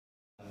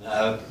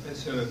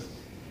Professor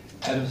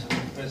Adams,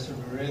 Professor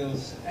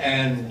Morales,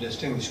 and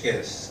distinguished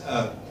guests.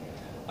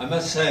 I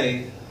must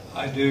say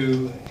I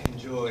do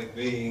enjoy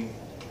being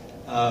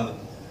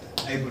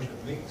able to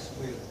mix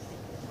with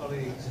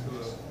colleagues who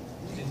are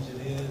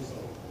engineers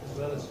as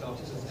well as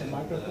doctors and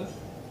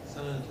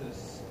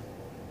scientists.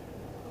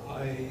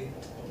 I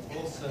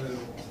also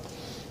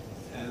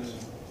am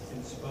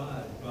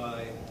inspired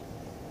by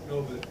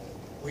Norbert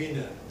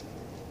Wiener,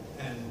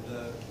 and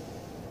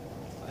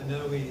I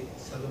know we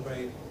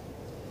celebrate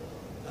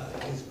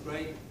his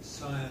great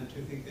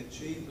scientific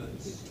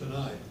achievements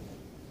tonight.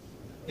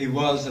 He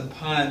was a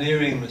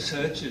pioneering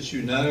researcher, as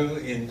you know,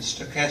 in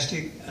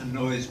stochastic and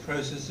noise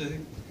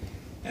processing,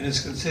 and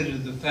is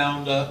considered the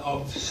founder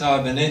of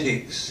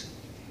cybernetics.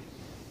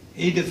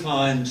 He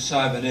defined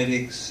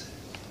cybernetics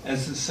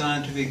as the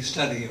scientific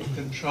study of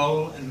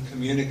control and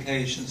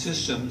communication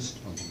systems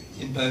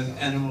in both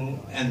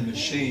animal and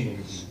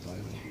machines.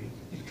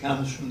 It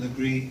comes from the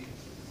Greek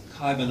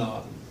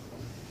kybernon,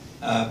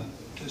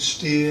 to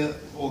steer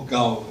or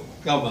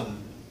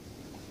govern.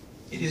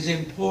 It is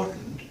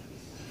important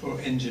for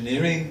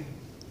engineering,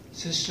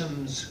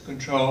 systems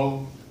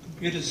control,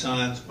 computer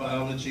science,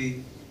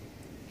 biology,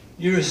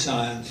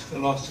 neuroscience,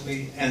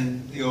 philosophy,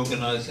 and the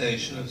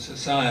organisation of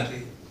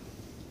society.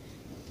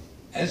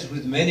 As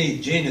with many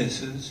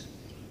geniuses,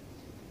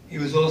 he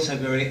was also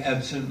very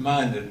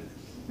absent-minded.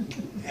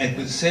 It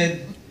was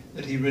said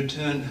that he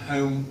returned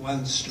home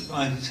once to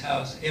find his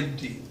house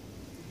empty.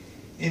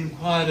 He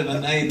inquired of a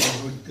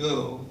neighbourhood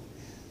girl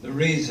the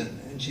reason,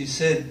 and she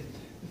said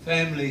the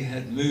family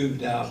had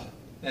moved out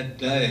that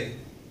day.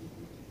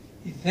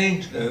 He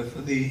thanked her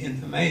for the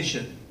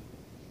information,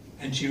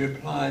 and she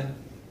replied,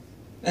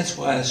 "That's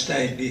why I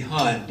stayed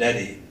behind,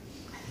 Daddy."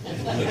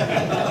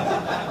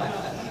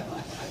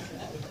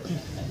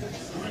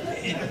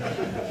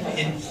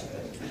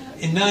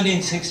 In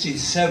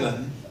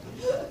 1967,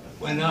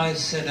 when I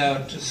set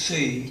out to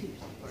see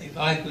if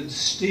I could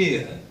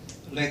steer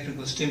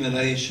electrical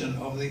stimulation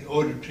of the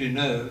auditory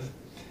nerve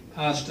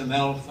past a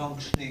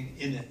malfunctioning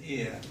inner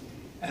ear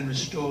and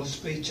restore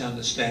speech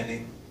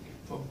understanding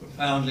for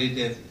profoundly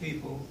deaf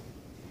people,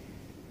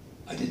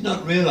 I did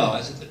not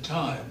realise at the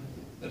time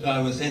that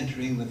I was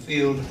entering the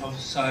field of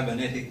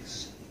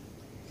cybernetics.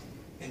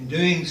 In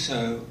doing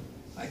so,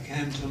 I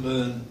came to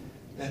learn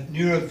that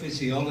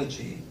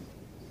neurophysiology,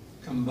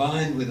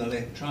 combined with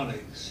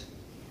electronics,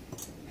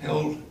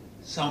 held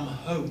some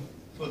hope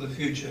for the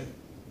future.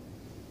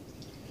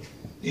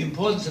 The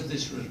importance of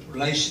this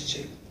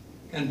relationship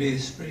can be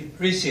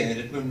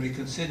appreciated when we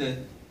consider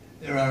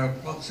there are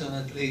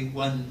approximately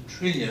 1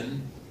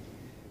 trillion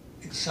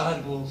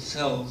excitable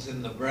cells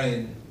in the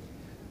brain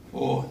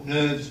for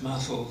nerves,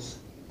 muscles,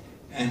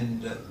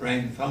 and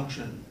brain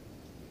function.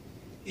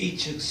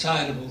 Each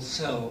excitable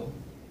cell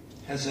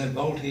has a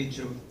voltage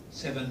of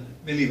 7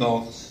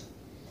 millivolts,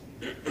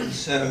 and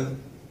so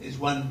is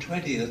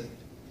 1/20th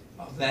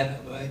of that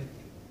of a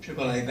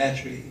AAA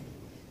battery.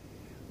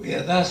 We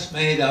are thus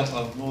made up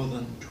of more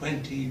than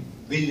 20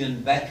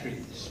 billion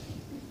batteries.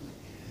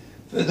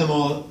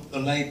 Furthermore, the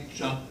late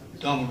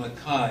Donald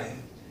Mackay,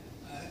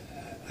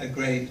 a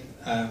great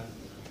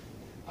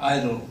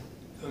idol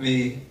for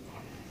me,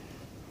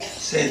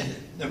 said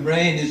the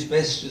brain is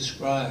best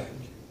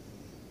described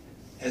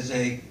as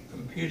a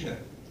computer,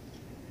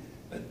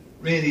 but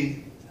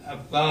really a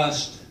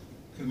vast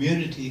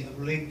community of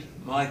linked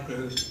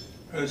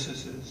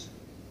microprocessors.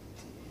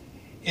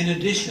 In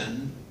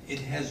addition, it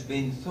has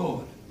been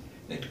thought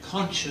that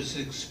conscious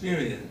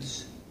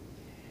experience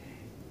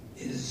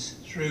is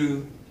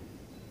through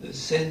the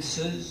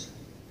senses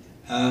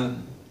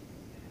and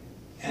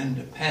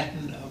a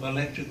pattern of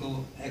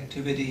electrical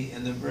activity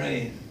in the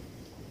brain.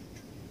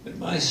 But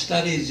my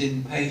studies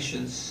in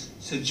patients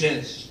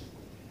suggest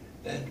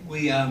that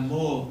we are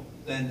more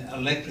than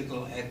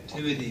electrical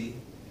activity,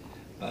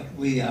 but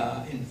we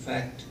are in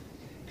fact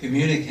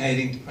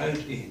communicating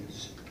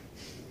proteins.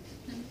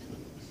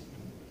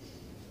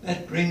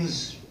 That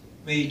brings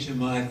me to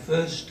my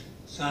first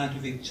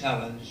scientific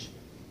challenge,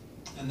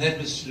 and that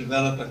was to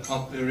develop a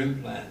cochlear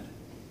implant,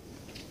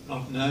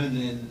 not known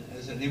then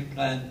as an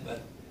implant,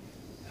 but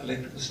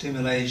electrical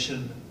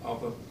stimulation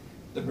of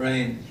the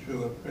brain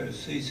through a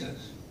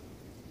prosthesis.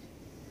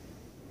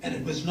 And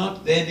it was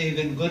not then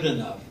even good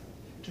enough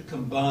to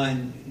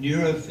combine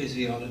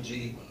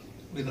neurophysiology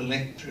with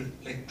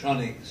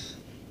electronics.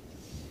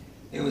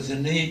 There was a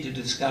need to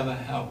discover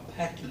how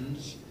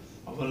patterns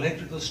of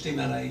electrical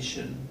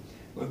stimulation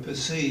were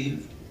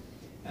perceived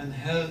and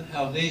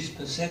how these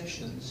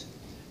perceptions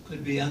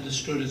could be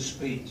understood as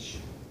speech.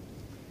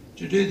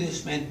 To do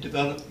this meant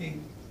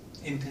developing,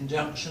 in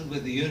conjunction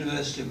with the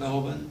University of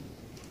Melbourne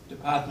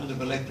Department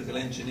of Electrical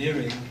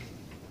Engineering,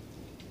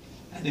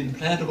 an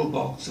implantable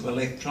box of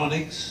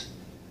electronics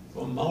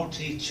for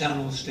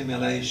multi-channel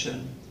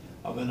stimulation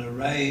of an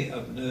array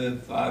of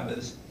nerve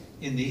fibres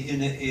in the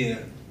inner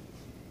ear.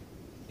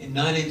 In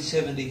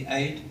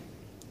 1978,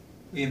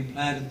 we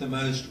implanted the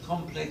most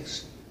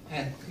complex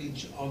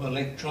package of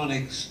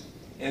electronics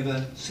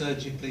ever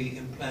surgically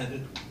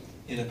implanted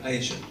in a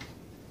patient.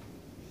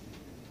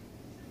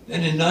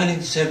 Then in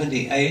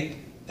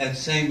 1978, that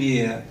same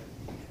year,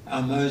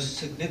 our most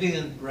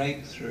significant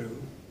breakthrough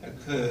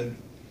occurred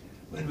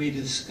when we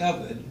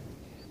discovered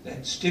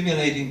that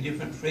stimulating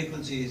different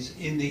frequencies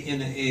in the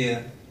inner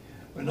ear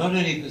were not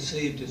only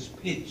perceived as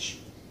pitch,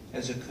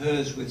 as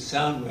occurs with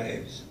sound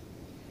waves,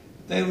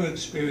 but they were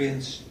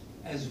experienced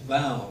as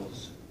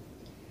vowels.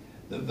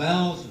 The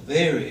vowels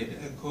varied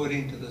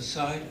according to the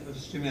site of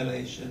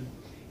stimulation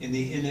in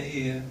the inner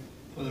ear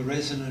for the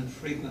resonant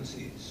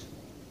frequencies.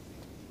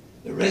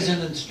 The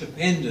resonance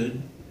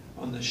depended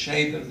on the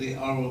shape of the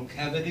oral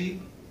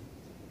cavity.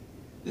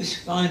 This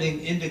finding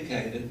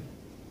indicated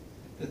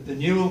that the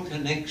neural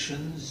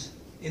connections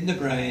in the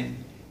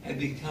brain had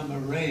become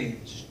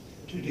arranged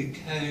to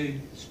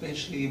decode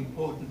especially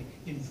important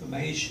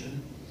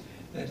information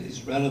that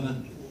is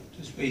relevant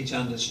to speech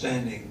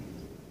understanding.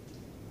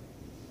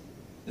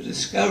 The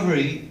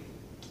discovery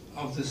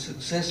of the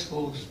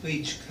successful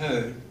speech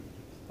code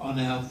on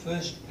our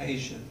first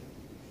patient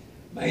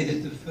made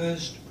it the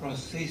first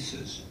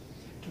prosthesis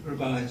to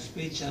provide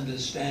speech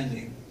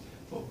understanding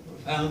for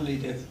profoundly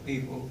deaf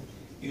people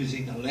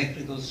using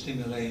electrical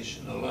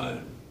stimulation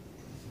alone.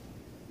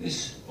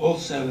 This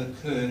also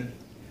occurred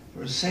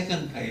for a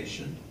second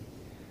patient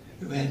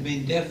who had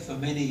been deaf for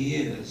many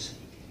years,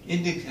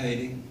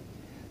 indicating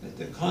that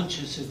the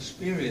conscious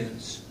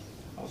experience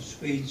of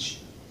speech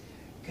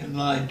can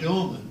lie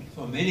dormant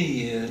for many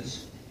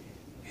years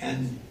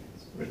and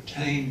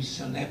retain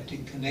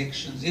synaptic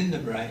connections in the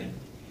brain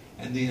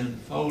and the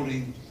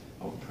unfolding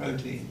of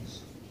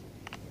proteins.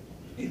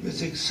 It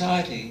was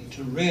exciting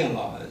to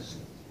realize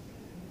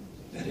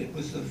that it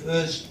was the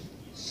first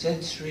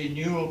sensory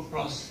neural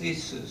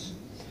prosthesis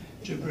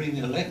to bring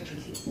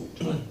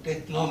electrical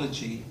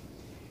technology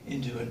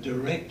into a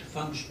direct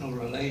functional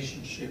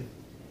relationship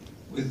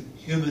with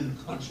human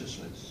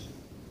consciousness.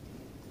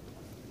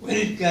 When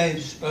it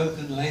gave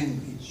spoken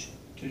language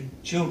to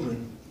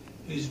children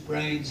whose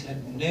brains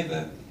had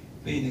never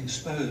been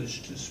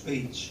exposed to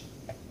speech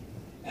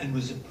and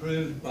was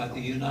approved by the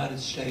United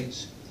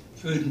States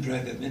Food and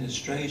Drug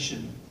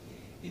Administration,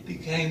 it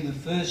became the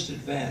first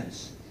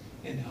advance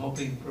in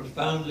helping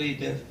profoundly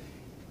deaf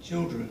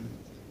children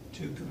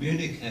to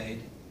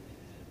communicate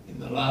in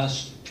the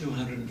last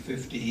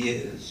 250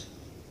 years.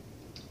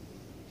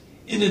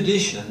 In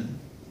addition,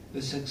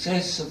 the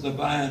success of the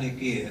bionic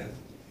ear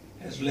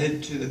has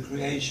led to the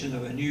creation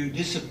of a new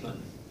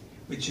discipline,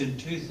 which in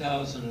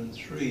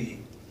 2003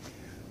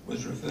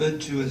 was referred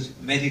to as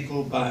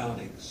medical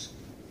bionics.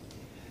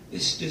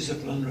 This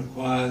discipline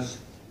requires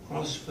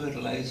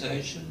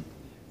cross-fertilization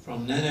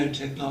from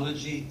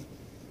nanotechnology,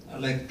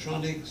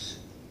 electronics,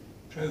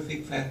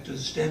 trophic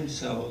factors, stem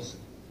cells,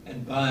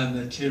 and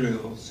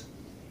biomaterials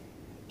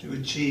to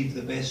achieve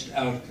the best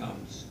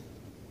outcomes.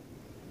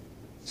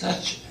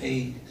 Such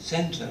a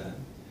centre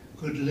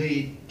could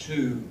lead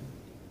to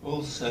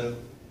also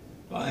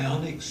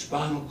bionic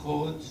spinal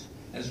cords,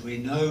 as we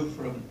know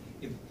from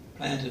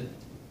implanted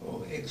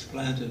or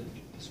explanted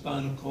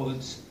spinal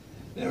cords.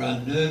 There are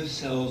nerve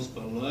cells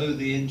below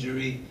the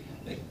injury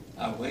that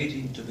are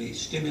waiting to be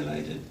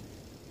stimulated.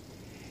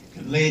 It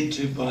can lead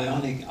to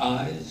bionic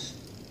eyes,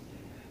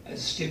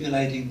 as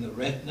stimulating the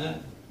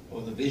retina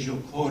or the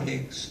visual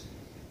cortex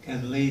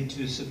can lead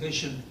to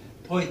sufficient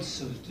points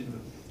of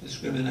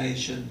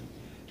discrimination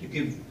to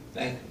give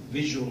back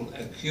visual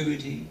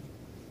acuity.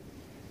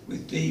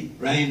 With deep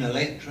brain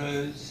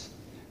electrodes,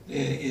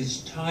 there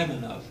is time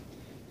enough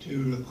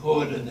to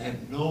record an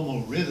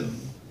abnormal rhythm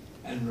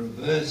and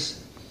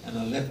reverse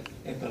an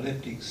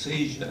epileptic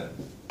seizure.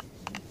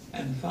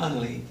 And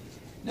finally,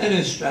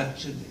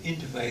 nanostructured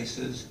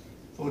interfaces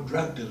for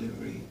drug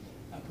delivery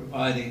are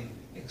providing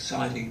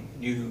exciting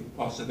new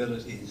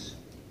possibilities.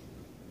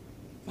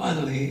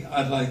 Finally,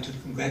 I'd like to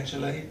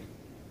congratulate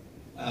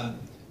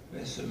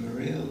Professor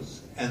Mariels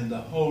and the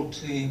whole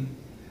team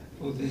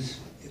for this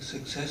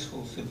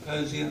successful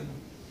symposium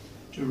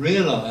to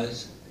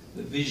realise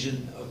the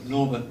vision of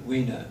Norbert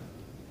Wiener.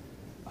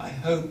 I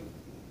hope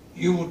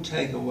you will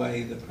take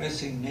away the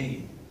pressing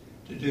need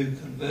to do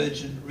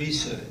convergent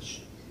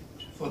research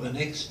for the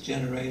next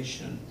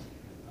generation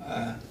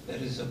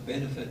that is of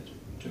benefit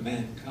to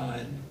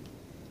mankind.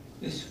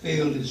 This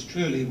field is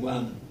truly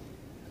one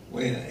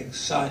where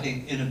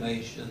exciting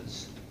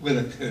innovations will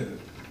occur.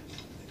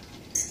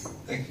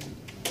 Thank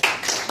you.